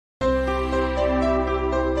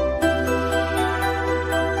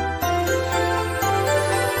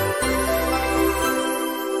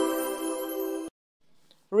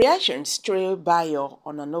ReactionsTrail Bayo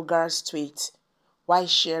Onanuga's tweet while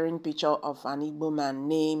sharing picture of an Igbo man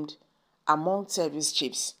named among service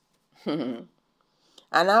chiefs. An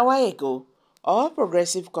hour ago, All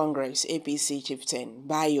Progressive Congress APC chieftain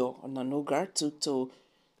Bayo Onanuga took to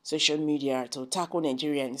social media to tackle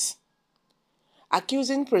Nigerians,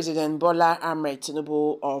 accusing President Bola Ahmed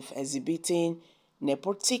Tinubu of exhibiting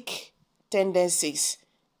nepotic tendencies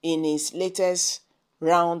in his latest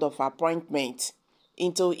round of appointments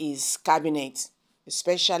into his cabinet,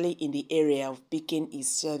 especially in the area of picking his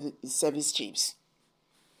service chiefs.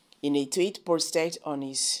 In a tweet posted on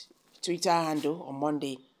his Twitter handle on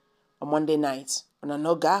Monday night,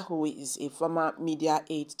 Onanuga, who is a former media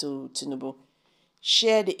aide to Tinubu,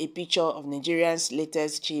 shared a picture of Nigeria's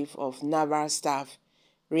latest chief of naval staff,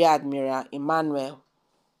 Rear Admiral Emmanuel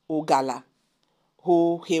Ogala,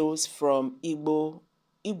 who hails from Igbo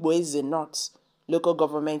North local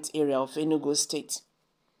government area of Enugu State.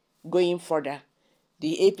 Going further,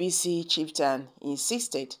 the APC chieftain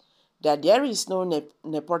insisted that there is no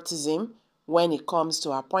nepotism when it comes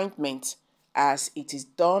to appointment, as it is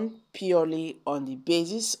done purely on the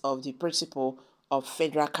basis of the principle of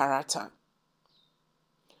federal character.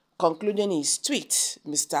 Concluding his tweet,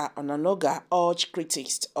 Mr. Onanuga urged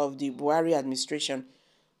critics of the Buhari administration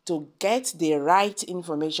to get the right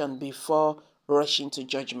information before rushing to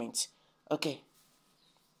judgment. Okay,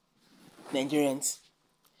 Nigerians,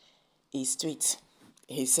 his tweet,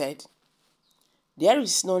 he said, there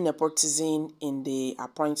is no nepotism in the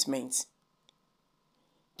appointment.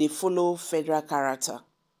 They follow federal character.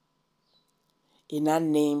 He now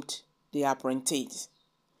named the appointees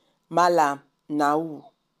Malam Nau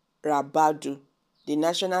Rabadu, the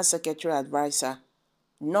National Secretary Advisor,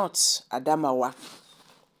 North Adamawa.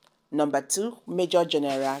 Number 2, Major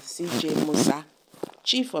General C.J. Musa,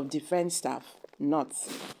 Chief of Defense Staff,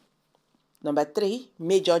 North. Number 3,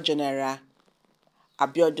 Major General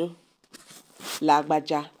Abiodu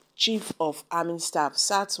Lagbaja, Chief of Army Staff,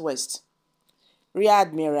 Southwest. Rear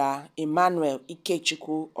Admiral Emmanuel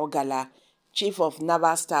Ikechukwu Ogala, Chief of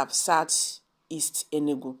Naval Staff, Southeast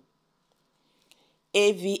Enugu.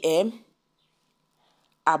 AVM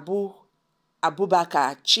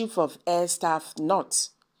Abubakar, Chief of Air Staff, North.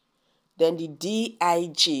 Then the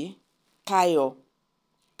DIG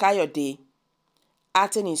Kayode,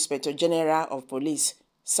 Acting Inspector General of Police,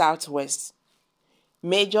 Southwest.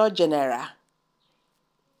 Major General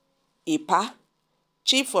Ipa,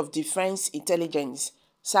 Chief of Defense Intelligence,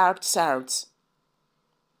 South,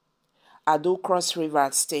 Ado Cross River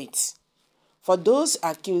State. For those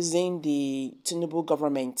accusing the Tinubu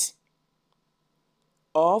government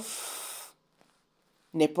of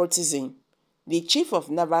nepotism, the Chief of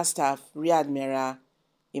Naval Staff, Rear Admiral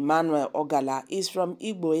Emmanuel Ogala, is from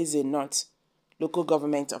Igbo North, local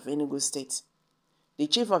government of Enugu State. The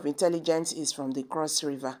Chief of Intelligence is from the Cross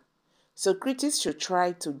River. So critics should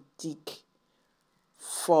try to dig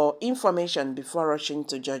for information before rushing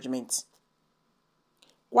to judgment.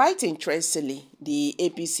 Quite interestingly, the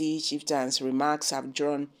APC chieftain's remarks have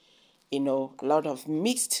drawn, a lot of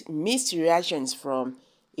mixed reactions from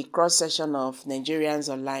a cross-section of Nigerians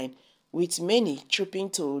online, with many trooping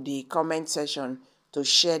to the comment section to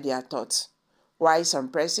share their thoughts, while some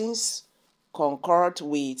persons concurred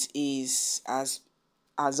with his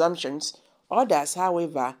assumptions. Others,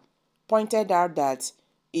 however, pointed out that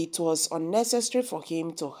it was unnecessary for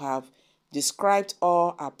him to have described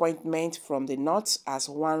all appointments from the North as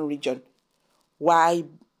one region, while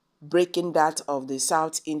breaking that of the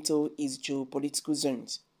South into its geopolitical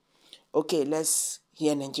zones. Okay, let's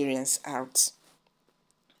hear Nigerians out.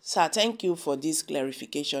 Sir, thank you for this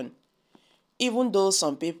clarification. Even though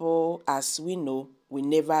some people, as we know, will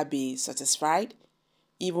never be satisfied,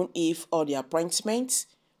 even if all the appointments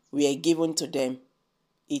were given to them,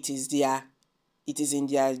 it is in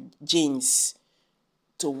their genes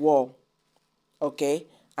to war, okay,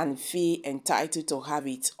 and feel entitled to have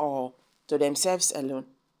it all to themselves alone.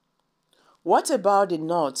 What about the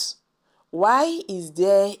North? Why is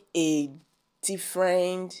there a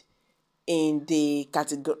difference in the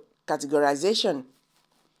categorization?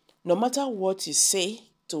 No matter what you say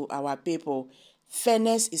to our people,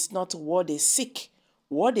 fairness is not what they seek.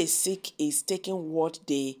 What they seek is taking what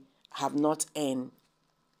they have not earned.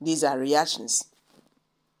 These are reactions.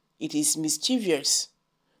 It is mischievous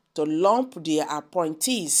to lump the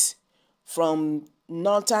appointees from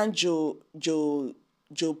northern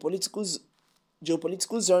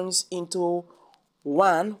geopolitical zones into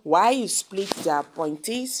one, while you split the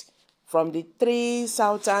appointees from the 3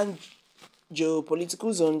 southern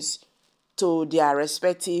geopolitical zones to their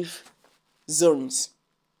respective zones.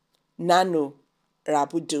 Nano,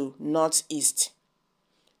 Rabudu, Northeast.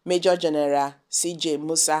 Major General C.J.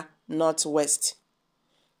 Musa, Northwest.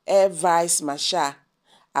 Air Vice Marshal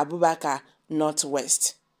Abubakar,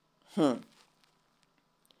 Northwest.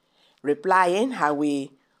 Replying, I will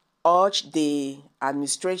urge the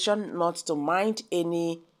administration not to mind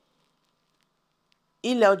any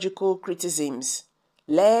illogical criticisms.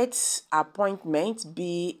 Let appointments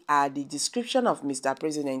be at the discretion of Mr.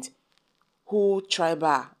 President, who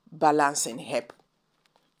tribal balancing help.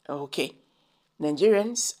 Okay,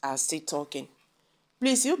 Nigerians are still talking.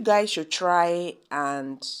 Please, you guys should try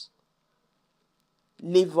and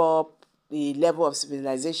live up the level of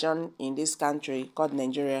civilization in this country called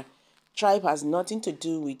Nigeria. Tribe has nothing to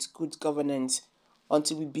do with good governance.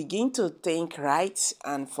 Until we begin to think right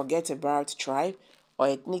and forget about tribe or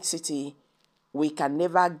ethnicity, we can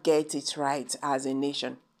never get it right as a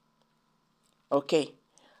nation. Okay,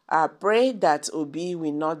 I pray that Obi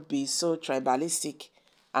will not be so tribalistic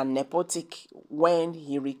and nepotic when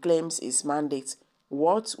he reclaims his mandate.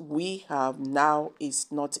 What we have now is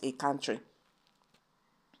not a country.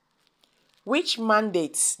 Which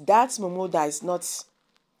mandates? That Momoda is not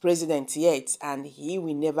president yet and he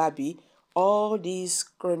will never be. All these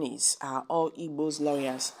cronies are all Igbo's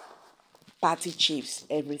lawyers, party chiefs,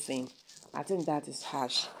 everything. I think that is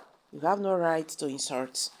harsh. You have no right to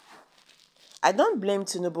insult. I don't blame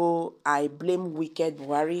Tinubu, I blame wicked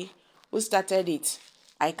Buhari who started it.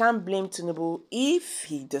 I can't blame Tinubu if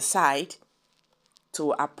he decide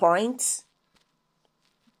to appoint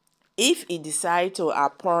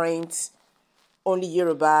only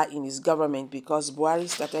Yoruba in his government, because Buhari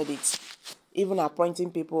started it, even appointing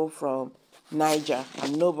people from Niger,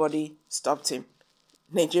 and nobody stopped him.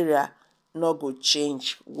 Nigeria no go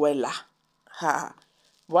change wella. Ha.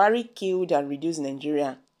 Buhari killed and reduced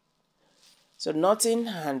Nigeria. So nothing,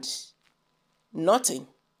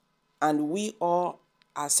 and we all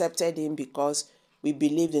accepted him because we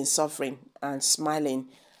believed in suffering and smiling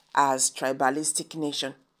as tribalistic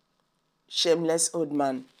nation. Shameless old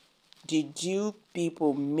man. Did you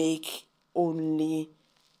people make only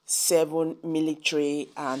 7 military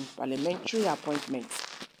and parliamentary appointments?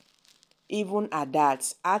 Even at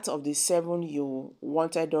that, out of the 7 you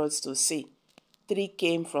wanted us to see, 3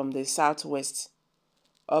 came from the southwest.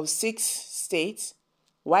 Of 6 states,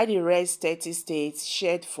 while the rest 30 states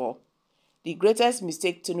shared 4. The greatest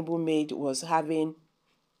mistake Tinubu made was having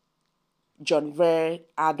John very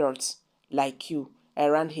adults like you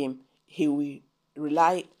around him. He will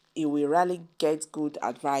rarely get good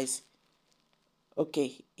advice.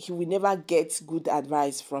 Okay, he will never get good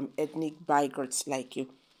advice from ethnic bigots like you.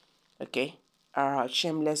 Okay,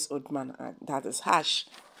 shameless old man. That is harsh,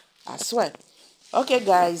 I swear. Okay,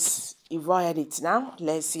 guys, you've all heard it now.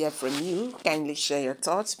 Let's hear from you. Kindly share your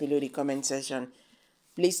thoughts below the comment section.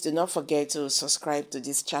 Please do not forget to subscribe to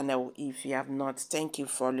this channel if you have not. Thank you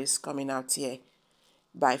for always coming out here.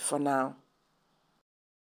 Bye for now.